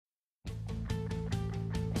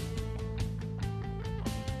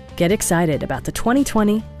Get excited about the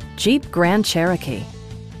 2020 Jeep Grand Cherokee.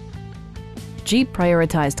 Jeep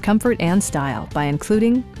prioritized comfort and style by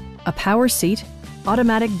including a power seat,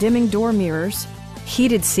 automatic dimming door mirrors,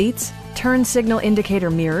 heated seats, turn signal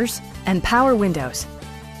indicator mirrors, and power windows.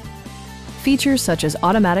 Features such as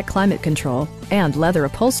automatic climate control and leather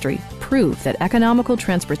upholstery prove that economical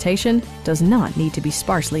transportation does not need to be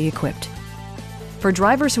sparsely equipped. For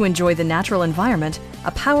drivers who enjoy the natural environment,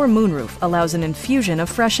 a power moonroof allows an infusion of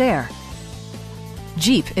fresh air.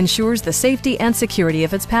 Jeep ensures the safety and security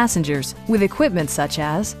of its passengers with equipment such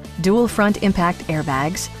as dual front impact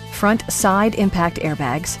airbags, front side impact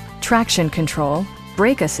airbags, traction control,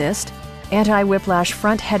 brake assist, anti-whiplash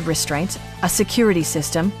front head restraints, a security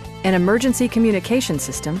system, an emergency communication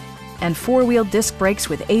system, and four-wheel disc brakes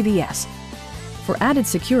with ABS. For added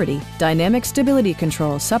security, dynamic stability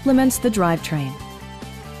control supplements the drivetrain.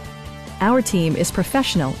 Our team is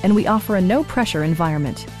professional and we offer a no-pressure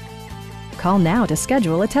environment. Call now to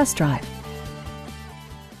schedule a test drive.